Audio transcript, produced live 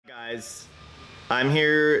Guys, I'm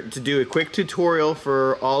here to do a quick tutorial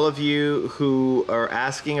for all of you who are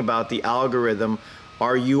asking about the algorithm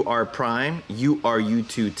RUR prime,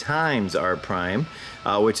 URU2 times R prime,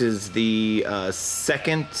 which is the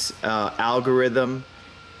second algorithm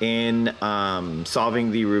in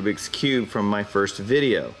solving the Rubik's Cube from my first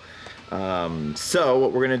video. So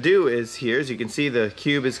what we're going to do is here, as you can see, the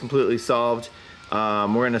cube is completely solved. We're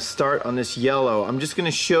going to start on this yellow. I'm just going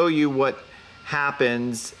to show you what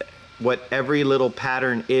happens, what every little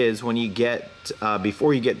pattern is when you get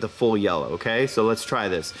before you get the full yellow. Okay, so let's try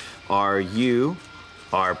this. RU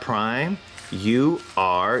R prime,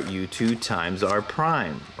 URU2 times R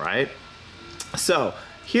prime, right? So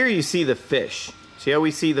here you see the fish. See how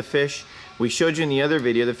we see the fish? We showed you in the other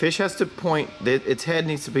video, the fish has to point, its head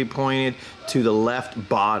needs to be pointed to the left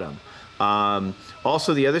bottom.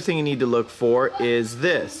 Also, the other thing you need to look for is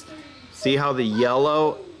this. See how the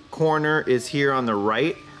yellow corner is here on the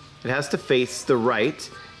right? It has to face the right,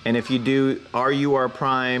 and if you do RUR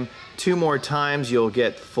prime 2 more times, you'll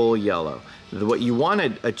get full yellow. What you want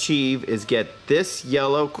to achieve is get this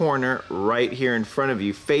yellow corner right here in front of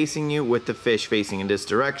you, facing you with the fish facing in this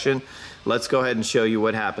direction. Let's go ahead and show you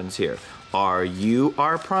what happens here.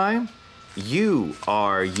 RUR prime,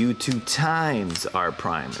 URU2 times R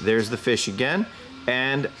prime. There's the fish again,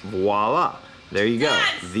 and voila, there you go.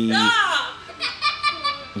 The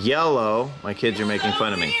yellow, my kids are making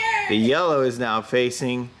fun of me. The yellow is now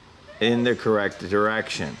facing in the correct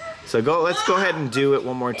direction. So let's go ahead and do it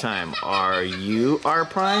one more time. RUR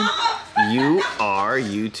prime,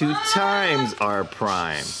 URU2 times R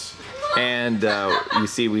prime. And you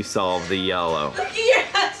see we solved the yellow.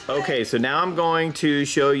 Okay, so now I'm going to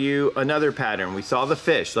show you another pattern. We saw the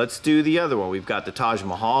fish. Let's do the other one. We've got the Taj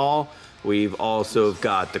Mahal. We've also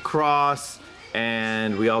got the cross.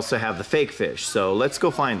 And we also have the fake fish. So let's go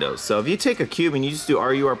find those. So if you take a cube and you just do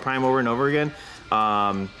RUR prime over and over again,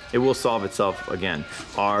 it will solve itself again.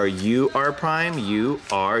 RUR prime,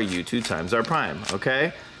 URU2 times R prime.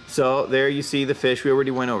 Okay? So there you see the fish. We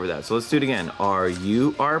already went over that. So let's do it again.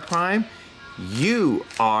 RUR prime,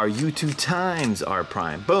 URU2 times R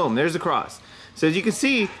prime. Boom, there's the cross. So as you can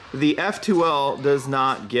see, the F2L does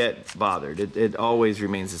not get bothered. It always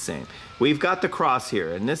remains the same. We've got the cross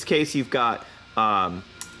here. In this case, you've got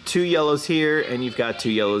 2 yellows here and you've got 2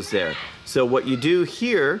 yellows there. So what you do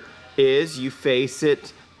here is you face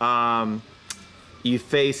it, you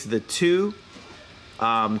face the 2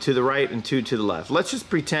 to the right and 2 to the left. Let's just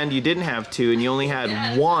pretend you didn't have 2 and you only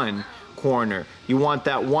had 1 corner. You want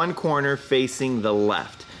that 1 corner facing the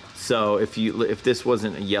left. So if this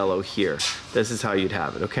wasn't a yellow here, this is how you'd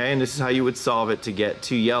have it, okay? And this is how you would solve it to get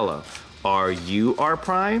to yellow. RUR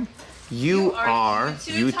prime,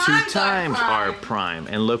 URU2 times R prime.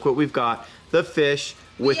 And look what we've got, the fish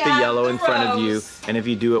with the yellow in front of you. And if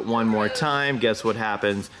you do it one more time, guess what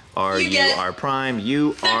happens? RUR prime,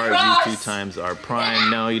 URU2 times R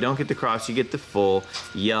prime. No, you don't get the cross, you get the full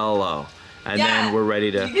yellow. And then we're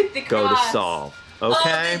ready to go to solve.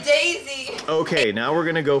 Okay? Oh, the daisy. Okay, now we're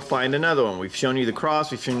gonna go find another one. We've shown you the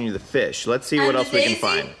cross, we've shown you the fish. Let's see what else we can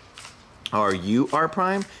find. RUR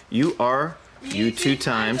prime, URU2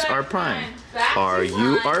 times R prime.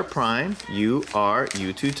 RUR prime,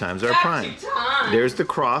 URU2 times R prime. There's the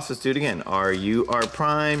cross, let's do it again. RUR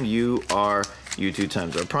prime, URU2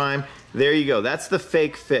 times R prime. There you go, that's the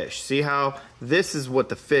fake fish. See how this is what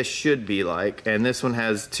the fish should be like, and this one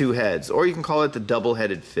has 2 heads, or you can call it the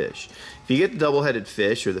double-headed fish. If you get the double-headed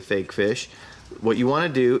fish, or the fake fish, what you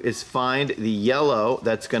want to do is find the yellow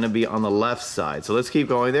that's going to be on the left side. So let's keep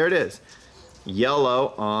going, there it is.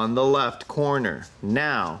 Yellow on the left corner.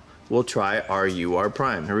 Now, we'll try RUR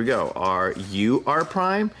prime. Here we go, RUR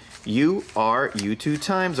prime, URU2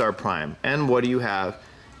 times R prime. And what do you have?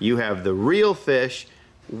 You have the real fish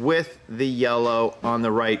with the yellow on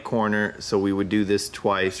the right corner, so we would do this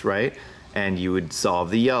twice, right? And you would solve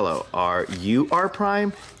the yellow. RUR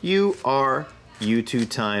prime, URU2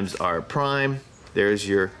 times R prime. There's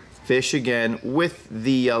your fish again with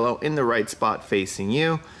the yellow in the right spot facing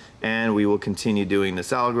you. And we will continue doing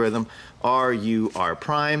this algorithm. RUR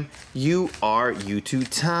prime, URU2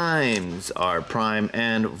 times R prime,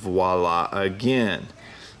 and voila again.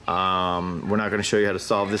 We're not going to show you how to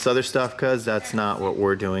solve this other stuff because that's not what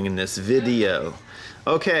we're doing in this video.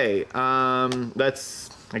 Okay, I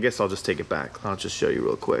guess I'll just take it back. I'll just show you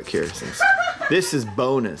real quick here. Since this is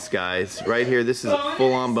bonus, guys. Right here, this is a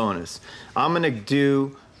full-on bonus. I'm going to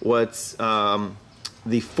do what's the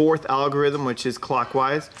 4th algorithm, which is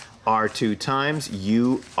clockwise. R2 times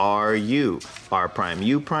URU. R prime,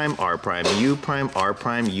 U prime, R prime, U prime, R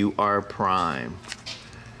prime, UR prime.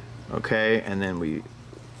 Okay, and then we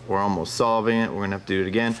We're almost solving it. We're gonna have to do it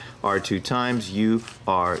again. R2 times U,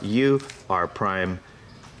 R, U, R prime,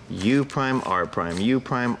 U prime, R prime, U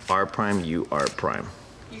prime, R prime, U, R prime.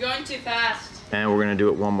 You're going too fast. And we're gonna do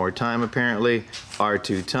it one more time apparently.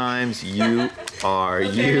 R2 times U, R,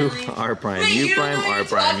 U, R prime, U prime, R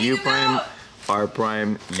prime, U prime, R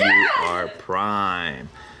prime, U, R prime.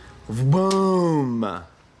 Boom! All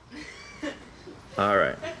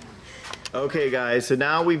right. Okay guys, so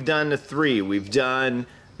now we've done the 3. We've done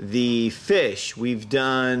the fish. We've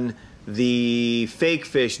done the fake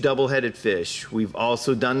fish, double-headed fish. We've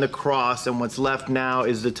also done the cross, and what's left now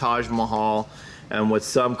is the Taj Mahal and what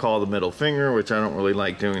some call the middle finger, which I don't really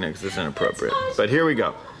like doing because it's inappropriate. But here we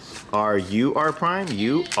go. R, U, R prime,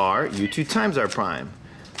 U, R, U2 times R prime.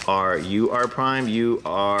 R, U, R prime, U,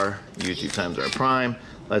 R, U2 times R prime.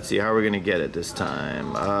 Let's see, how are we gonna get it this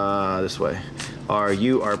time? This way. R,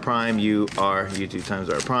 U, R prime, U, R, U2 times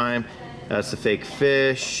R prime. That's the fake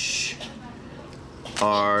fish.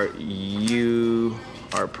 R, U,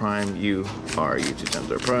 R prime, U, R, U2 times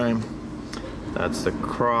R prime. That's the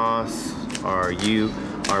cross. R, U,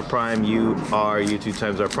 R prime, U, R, U2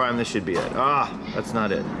 times R prime. This should be it. Ah, that's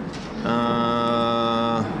not it.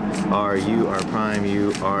 R, U, R prime,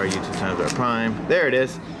 U, R, U2 times R prime. There it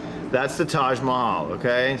is. That's the Taj Mahal,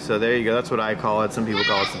 okay? So there you go. That's what I call it. Some people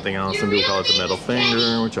call it something else. Some people call it the middle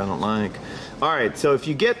finger, which I don't like. All right, so if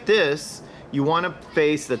you get this, you want to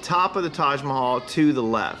face the top of the Taj Mahal to the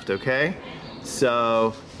left, okay?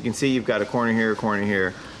 So you can see you've got a corner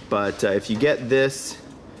here. But if you get this,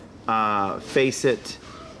 face it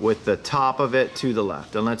with the top of it to the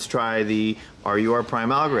left. And let's try the RUR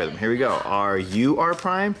prime algorithm. Here we go. RUR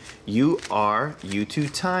prime, UR,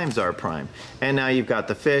 U2 times R prime. And now you've got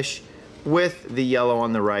the fish with the yellow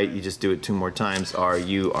on the right. You just do it 2 more times.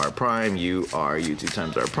 RUR prime, UR, U2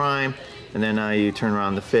 times R prime. And then now you turn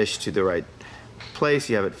around the fish to the right place.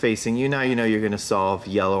 You have it facing you. Now you know you're gonna solve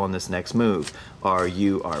yellow on this next move.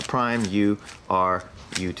 RUR prime, UR,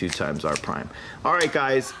 U2 times R prime. All right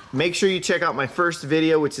guys, make sure you check out my first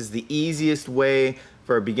video, which is the easiest way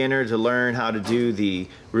for a beginner to learn how to do the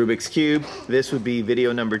Rubik's Cube. This would be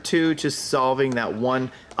video number 2, just solving that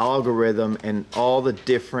one algorithm and all the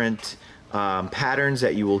different patterns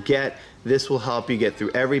that you will get. This will help you get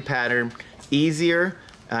through every pattern easier,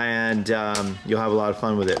 and you'll have a lot of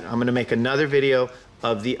fun with it. I'm gonna make another video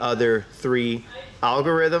of the other 3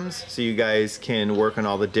 algorithms so you guys can work on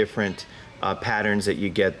all the different patterns that you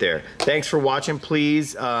get there. Thanks for watching.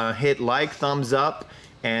 Please hit like, thumbs up,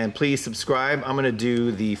 and please subscribe. I'm gonna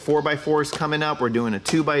do the 4x4s coming up. We're doing a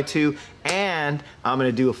 2x2, and I'm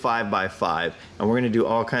gonna do a 5x5, and we're gonna do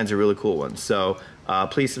all kinds of really cool ones. So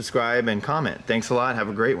please subscribe and comment. Thanks a lot. Have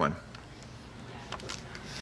a great one.